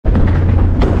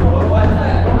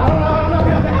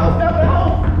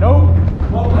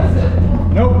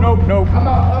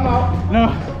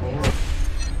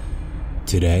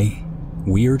Today,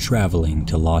 we are traveling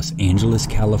to Los Angeles,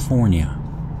 California.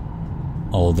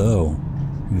 Although,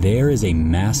 there is a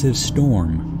massive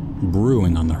storm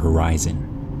brewing on the horizon.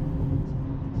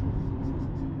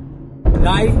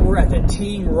 Tonight, we're at the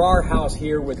Team RAR house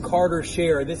here with Carter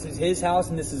Scher. This is his house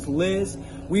and this is Liz.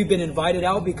 We've been invited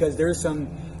out because there's some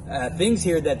things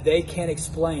here that they can't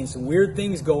explain, some weird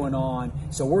things going on.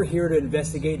 So we're here to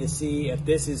investigate to see if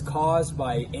this is caused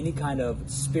by any kind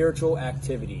of spiritual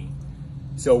activity.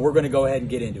 So we're going to go ahead and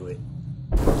get into it.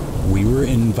 We were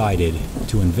invited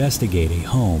to investigate a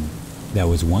home that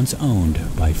was once owned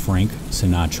by Frank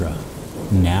Sinatra.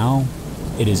 Now,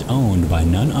 it is owned by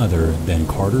none other than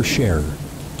Carter Scher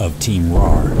of Team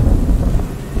RAR.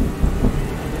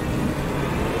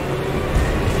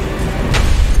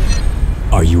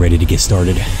 Are you ready to get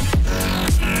started?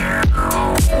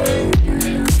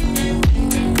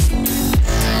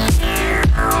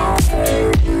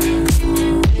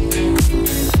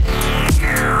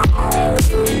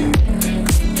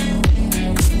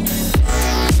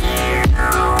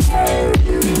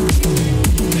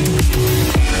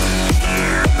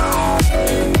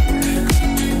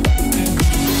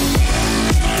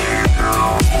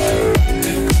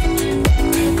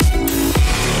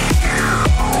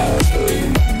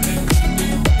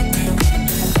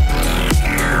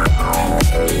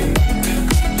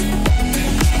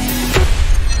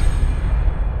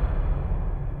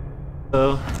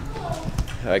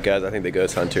 Alright guys, I think the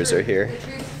ghost hunters are here.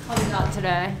 Probably not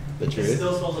today. The truth? It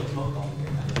still smells like smoke on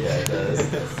here. Yeah, it does.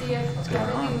 See ya. What's going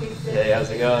on? Hey, how's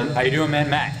it going? How you doing, man?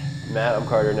 Matt. Matt, I'm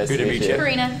Carter. Nice to meet you.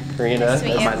 Karina. Karina. Nice to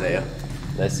meet you. I'm Isaiah.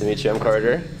 Nice to meet you. I'm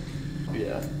Carter.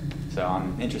 Yeah. So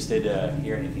I'm interested to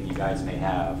hear anything you guys may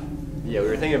have. Yeah, we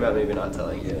were thinking about maybe not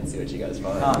telling you and see what you guys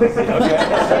find.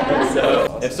 Okay.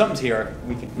 So if something's here,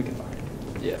 we can find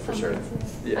it. Yeah, for sure.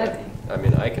 Yeah. Okay. I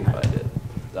mean, I can find it.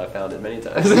 I found it many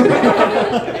times.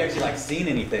 Have you actually seen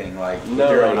anything with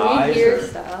your own eyes? We hear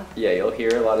stuff. Yeah, you'll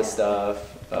hear a lot of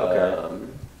stuff. Okay.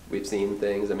 We've seen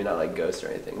things. I mean, not like ghosts or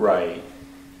anything. Right.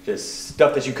 Just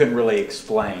stuff that you couldn't really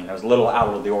explain. It was a little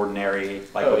out of the ordinary.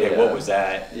 Like, okay, what was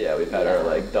that? Yeah, we've had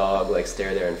our dog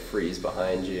stare there and freeze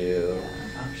behind you.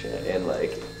 Oh shit. And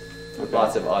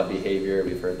lots of odd behavior.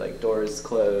 We've heard doors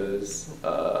close.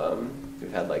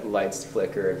 We've had lights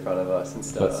flicker in front of us and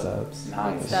stuff. Footsteps.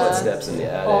 Nice. Footsteps in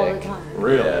the attic. All the time.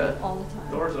 Really? Yeah. All the time.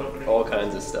 Doors opening. All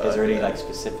kinds of stuff. Is there any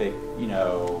specific,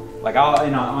 I'll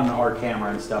on our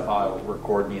camera and stuff, I'll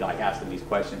record me asking these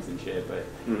questions and shit, but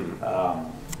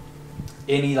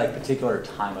any particular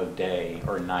time of day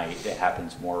or night that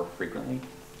happens more frequently?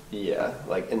 Yeah,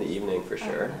 in the evening for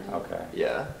sure. Okay.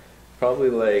 Yeah, probably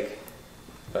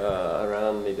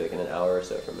around maybe in an hour or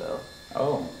so from now.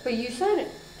 Oh. But you said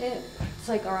it's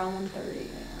around 1:30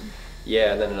 a.m.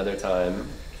 Yeah, and then another time,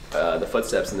 the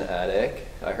footsteps in the attic.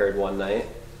 I heard one night,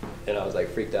 and I was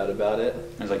freaked out about it.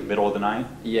 It was middle of the night?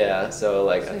 Yeah, so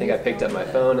I think I picked up my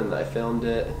phone and I filmed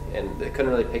it, and I couldn't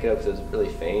really pick it up because it was really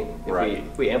faint.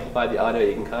 If we amplified the audio,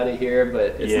 you can kind of hear,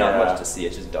 but it's not much to see.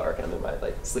 It's just dark, and I'm in my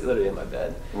literally in my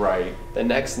bed. Right. The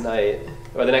next day,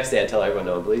 I tell everyone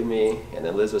no one believed me, and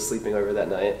then Liz was sleeping over that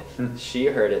night. She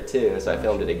heard it too, so I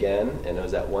filmed it again, and it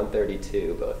was at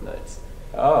 1:32 both nights.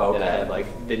 Oh, okay. And I had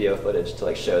video footage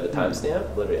to show the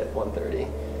timestamp, literally at 1:30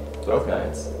 both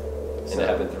nights. And it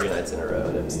happened 3 nights in a row,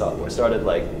 and it stopped. We started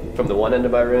from the one end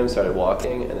of my room, started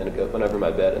walking, and then it went over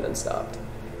my bed and then stopped.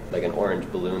 Like an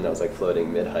orange balloon that was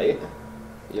floating mid-height.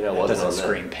 It doesn't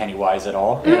scream Pennywise at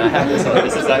all. And I have this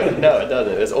no, it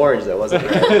doesn't. It was orange though, wasn't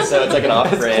red. So it's an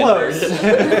off-brand version.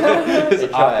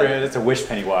 It's off-brand, it's a wish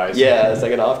Pennywise. Yeah, it's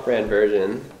an off-brand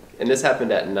version. And this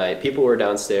happened at night. People were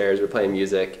downstairs, we were playing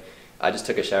music. I just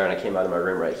took a shower and I came out of my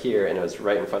room right here, and it was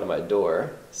right in front of my door.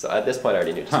 So at this point I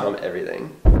already knew just from everything.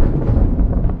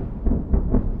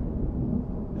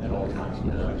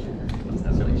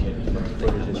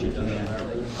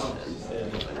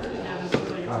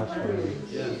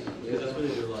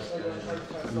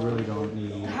 You really don't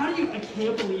need... How do you... I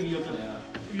can't believe you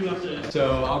have to...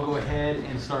 So I'll go ahead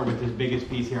and start with this biggest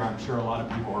piece here. I'm sure a lot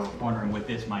of people are wondering what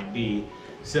this might be.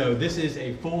 So this is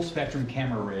a full spectrum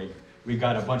camera rig. We've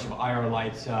got a bunch of IR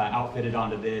lights outfitted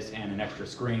onto this and an extra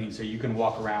screen, so you can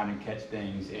walk around and catch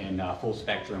things in full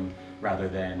spectrum rather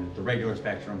than the regular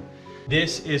spectrum.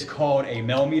 This is called a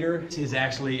millimeter. This is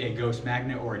actually a ghost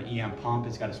magnet or an EM pump.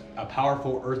 It's got a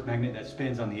powerful earth magnet that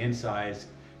spins on the insides,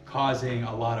 causing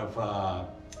a lot of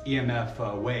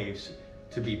EMF waves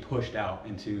to be pushed out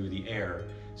into the air.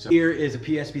 So here is a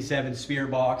PSP7 spirit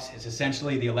box. It's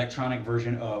essentially the electronic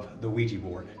version of the Ouija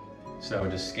board. So it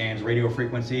just scans radio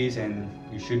frequencies and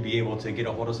you should be able to get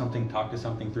a hold of something, talk to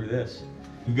something through this.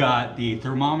 You got the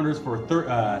thermometers for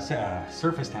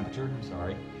surface temperature, I'm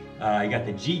sorry. You got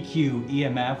the GQ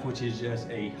EMF, which is just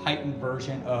a heightened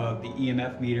version of the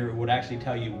EMF meter. It would actually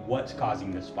tell you what's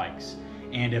causing the spikes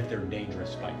and if they're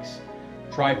dangerous spikes.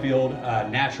 Tri-field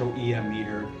natural EM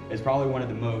meter is probably one of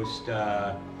the most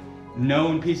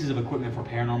known pieces of equipment for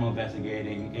paranormal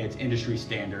investigating. It's industry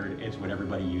standard. It's what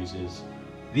everybody uses.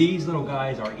 These little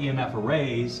guys are EMF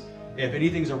arrays. If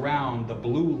anything's around, the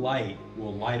blue light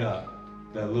will light up.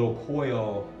 The little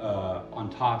coil on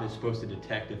top is supposed to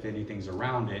detect if anything's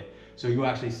around it. So you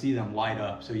actually see them light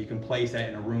up. So you can place that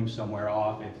in a room somewhere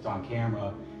off. If it's on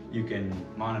camera, you can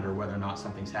monitor whether or not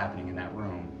something's happening in that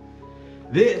room.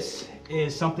 This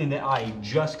is something that I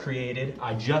just created.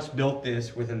 I just built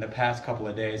this within the past couple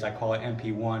of days. I call it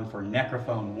MP1 for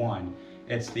Necrophone 1.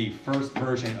 It's the first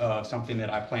version of something that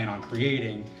I plan on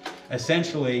creating.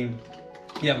 Essentially,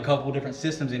 you have a couple different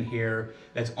systems in here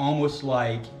that's almost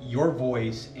like your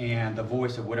voice and the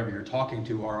voice of whatever you're talking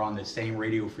to are on the same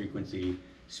radio frequency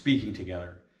speaking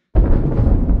together. No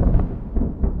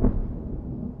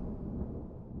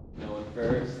one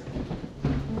first.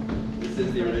 This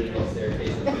is the original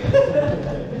staircase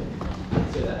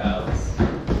to the house.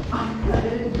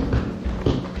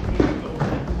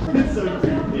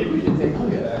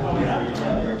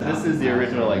 This is the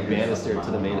original like banister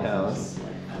to the main house,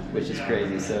 which is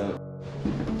crazy. So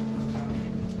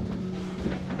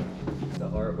the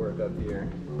artwork up here.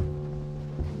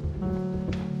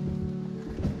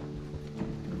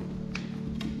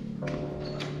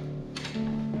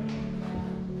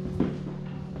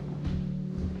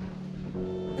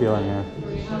 Feeling here.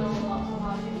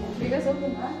 You guys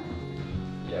open that?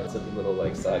 Yeah, it's the little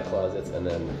like side closets and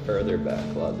then further back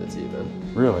closets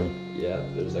even. Really? Yeah,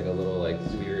 there's like a little like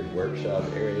weird workshop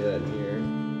area in here.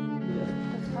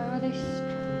 That's probably where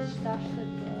they stash the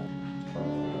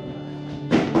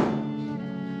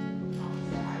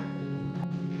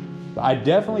I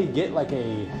definitely get like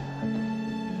a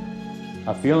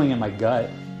feeling in my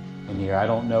gut in here. I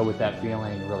don't know what that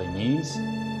feeling really means.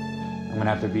 I'm gonna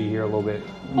have to be here a little bit,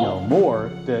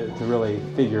 more to really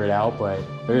figure it out. But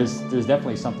there's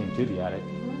definitely something to the attic.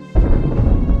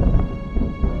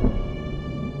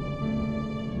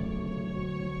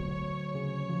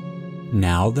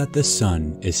 Now that the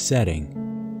sun is setting,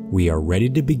 we are ready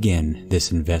to begin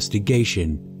this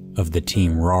investigation of the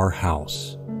Team RAR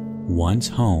house, once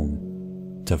home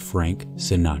to Frank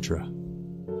Sinatra.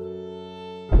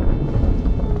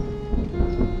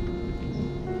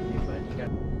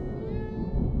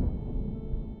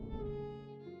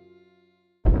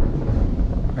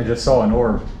 I just saw an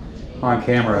orb on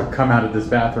camera come out of this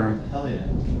bathroom. Hell yeah.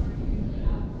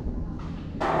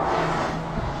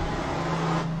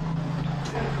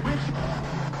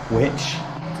 Witch.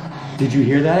 Did you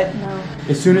hear that? No.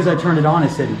 As soon as I turned it on, it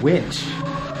said witch.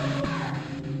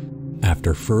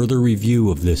 After further review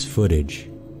of this footage,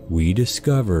 we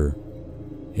discover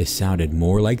it sounded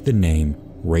more like the name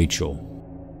Rachel.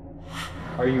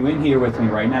 Are you in here with me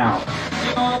right now?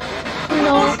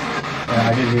 No. Yeah,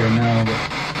 I did hear no, but...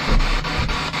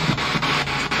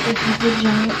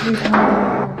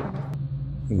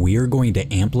 We're going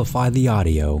to amplify the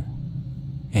audio,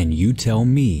 and you tell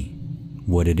me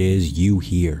what it is you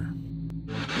hear.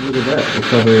 Look at that, the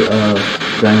cover of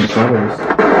Giant Strawberries.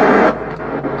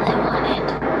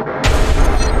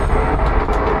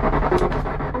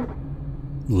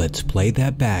 Let's play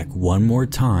that back one more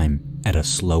time at a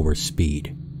slower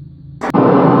speed.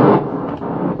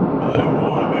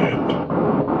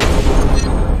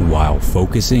 While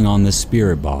focusing on the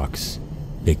spirit box,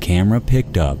 the camera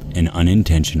picked up an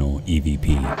unintentional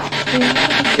EVP.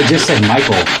 It just said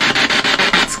Michael.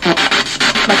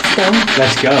 Let's go.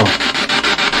 Let's go.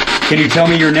 Can you tell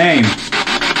me your name?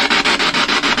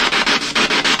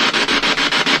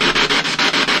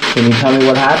 Can you tell me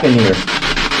what happened here?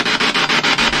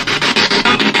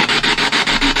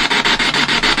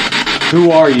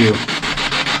 Who are you?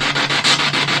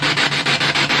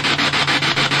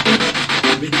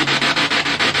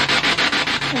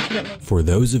 For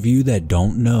those of you that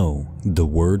don't know, the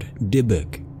word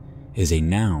Dybbuk is a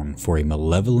noun for a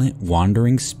malevolent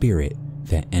wandering spirit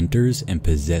that enters and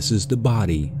possesses the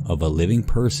body of a living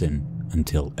person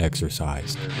until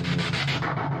exorcised.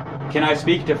 Can I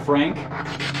speak to Frank?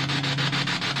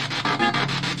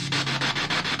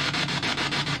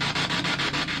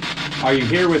 Are you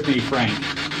here with me, Frank?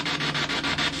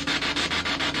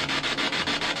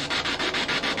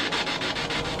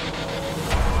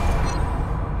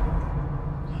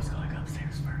 Who's going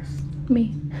upstairs first?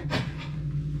 Me.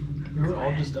 We were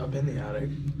all just up in the attic.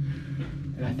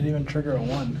 And I didn't even trigger a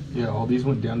 1. Yeah, all these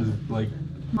went down to like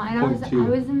Mine, I was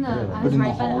in the, I was in the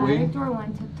right by the hallway? attic door,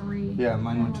 went to 3. Yeah,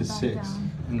 mine went to back 6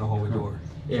 down. in the hallway door.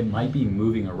 It might be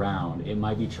moving around. It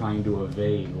might be trying to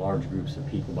evade large groups of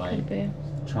people by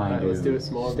trying Alright, let's do to a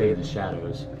small stay group. in the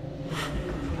shadows.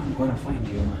 I'm gonna find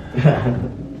you.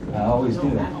 I always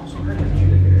do. I swear to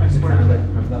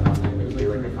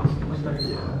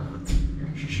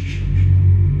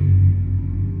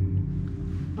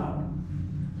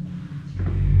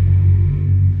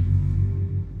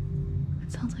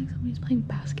It sounds like somebody's playing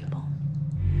basketball.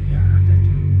 Yeah, I heard that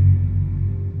too.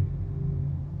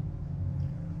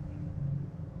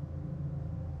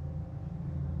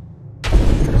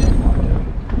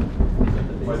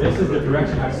 Well, this is the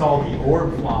direction I saw the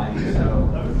orb flying, so.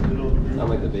 Not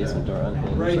like the basement door on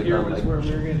him. Right like here on, was like, where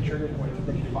we were getting trigger points. I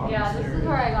think. Yeah, this is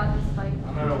where I got this fight.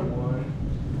 I'm at a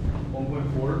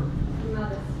 1.4. No,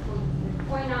 this is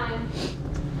 0.9.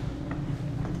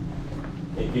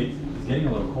 It's getting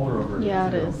a little colder over here. Yeah,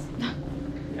 it too. is.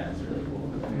 Yeah, it's really cool.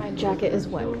 My jacket is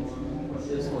wet.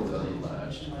 this one's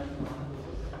unlatched.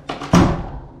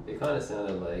 It kind of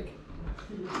sounded like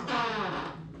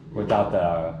Without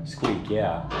the squeak,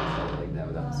 yeah. sounded like that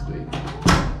without the squeak.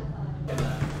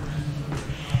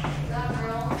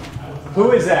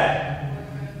 Who is that?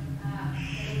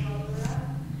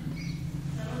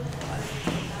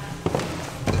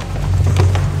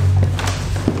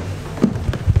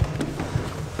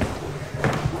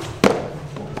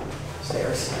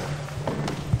 Stairs.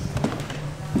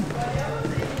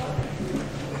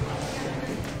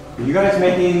 Are you guys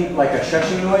making like a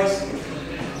shushing noise?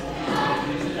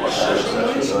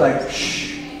 Like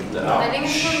shh. No. I think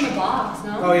it's from the box,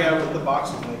 no? Oh yeah, the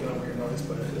box was making a weird noise,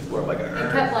 but it's more like It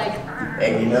a. kept like.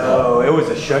 Hey, no, it was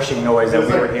a shushing noise that we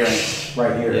were hearing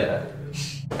right here. Yeah.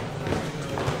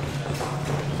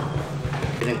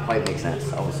 It didn't quite make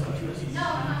sense. I was confused.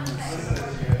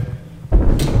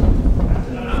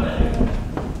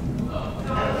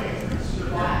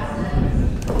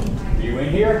 Are you in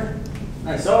here?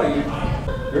 I saw you.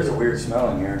 There's a weird smell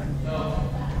in here.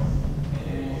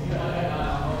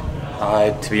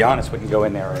 To be honest, we can go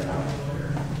in there right now.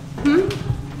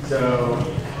 So,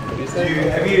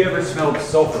 have you ever smelled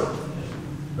sulfur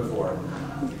before?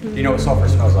 Do you know what sulfur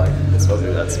smells like? It smells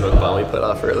like that smoke bomb we put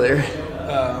off earlier.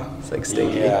 It's like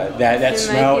stinky. Yeah, that It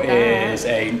smell might be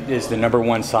that. is the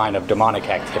 #1 sign of demonic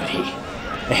activity.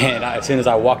 And as soon as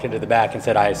I walked into the back and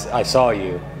said I saw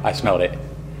you, I smelled it.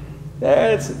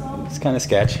 It's kind of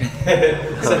sketch.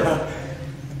 So,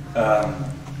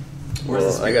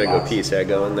 Well, I gotta go pee, so I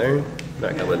go in there.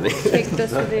 Not come with me. Take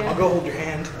this with you. I'll go hold your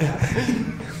hand.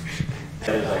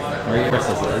 Where your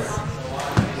Christmas is?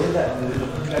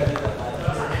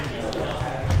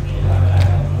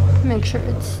 Make sure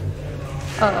it's.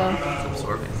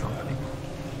 Absorbing something.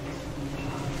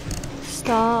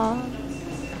 Stop.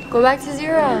 Go back to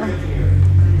 0.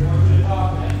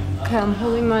 Okay, I'm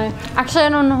holding my. Actually, I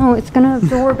don't know. It's gonna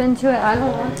absorb into it. I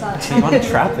don't want that. You want to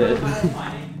trap it?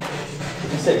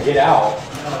 I said get out.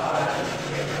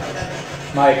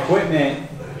 My equipment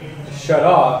shut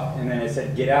off and then it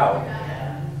said get out.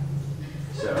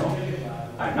 So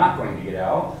I'm not going to get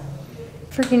out.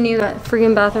 Freaking knew that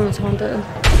freaking bathroom is haunted.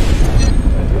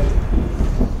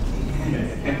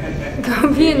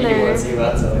 Go be in there. He wants you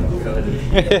outside.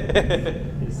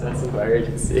 He sends some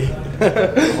emergency.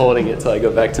 I'm holding it till I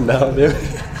go back to Malibu.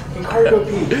 Can Carter go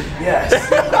pee? Yes.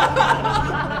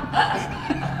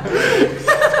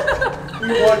 We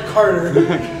want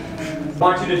Carter. I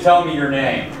want you to tell me your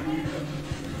name.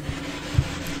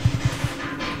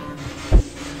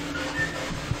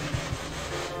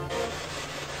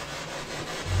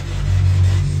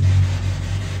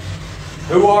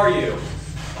 Who are you?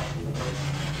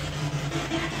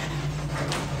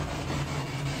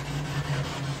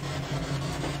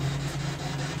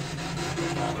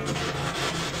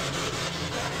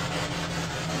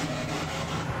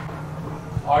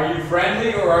 Are you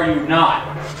friendly or are you not?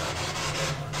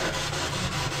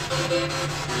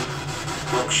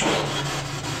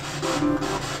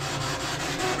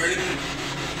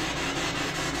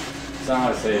 That's not how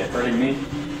to say it. Hurting me?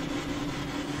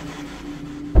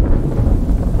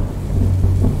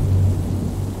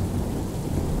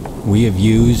 We have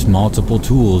used multiple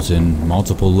tools in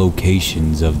multiple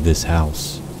locations of this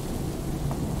house.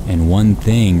 And one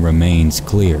thing remains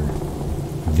clear.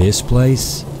 This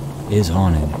place is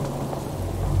haunted.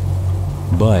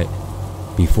 But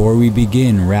before we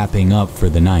begin wrapping up for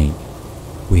the night,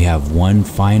 we have one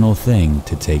final thing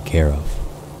to take care of.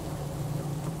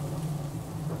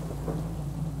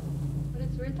 But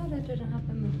it's weird that it didn't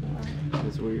happen before.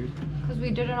 It's weird. Because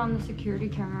we did it on the security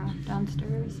camera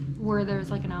downstairs, where there's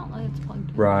like an outlet, it's plugged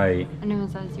in. Right. And it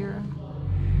was at 0.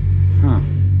 Huh.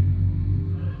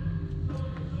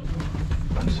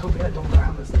 I'm just hoping I don't die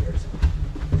on the stairs.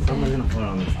 Someone's gonna fall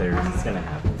on the stairs. It's gonna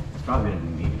happen. It's probably gonna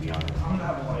be me, to be honest.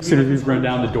 As soon as we run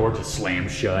down, the door just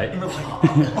slams shut.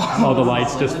 All the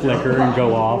lights just flicker and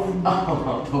go off. Oh,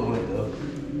 out the window.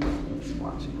 Just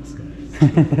watching this guy.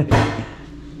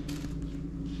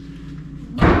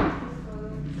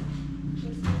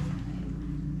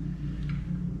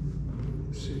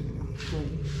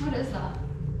 What is that?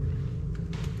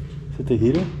 Is it the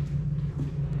heater?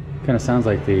 Kind of sounds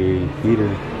like the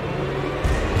heater.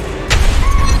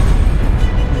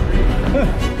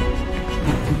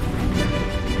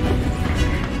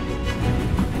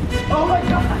 Oh my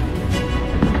god!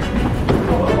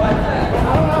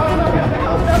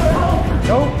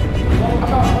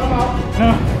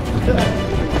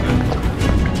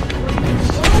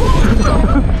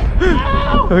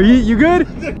 Are you good?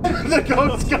 The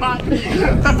ghost got me!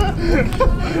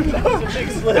 That was a big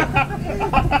slip.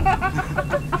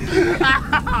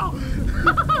 Ow!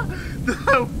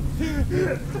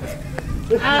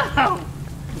 Ow!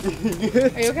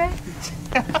 Are you okay?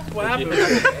 What happened?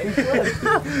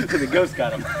 The ghost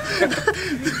got him.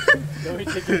 Don't we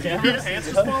take your camera? Did your hands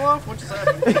just fall off? What just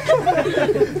happened?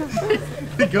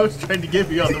 The ghost tried to get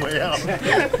me on the way out.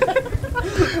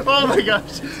 Oh my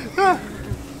gosh.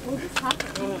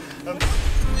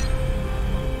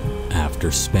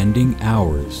 After spending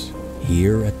hours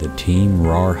here at the Team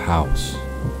RAR house,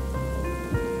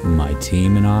 my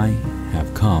team and I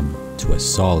have come to a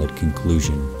solid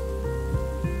conclusion.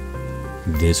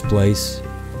 This place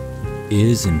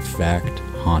is in fact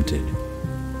haunted.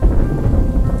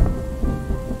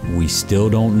 We still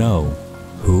don't know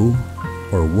who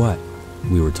or what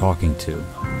we were talking to,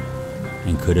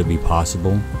 and could it be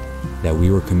possible that we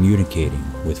were communicating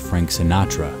with Frank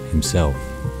Sinatra himself?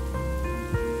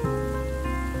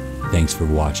 Thanks for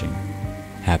watching.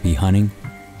 Happy hunting,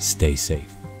 stay safe.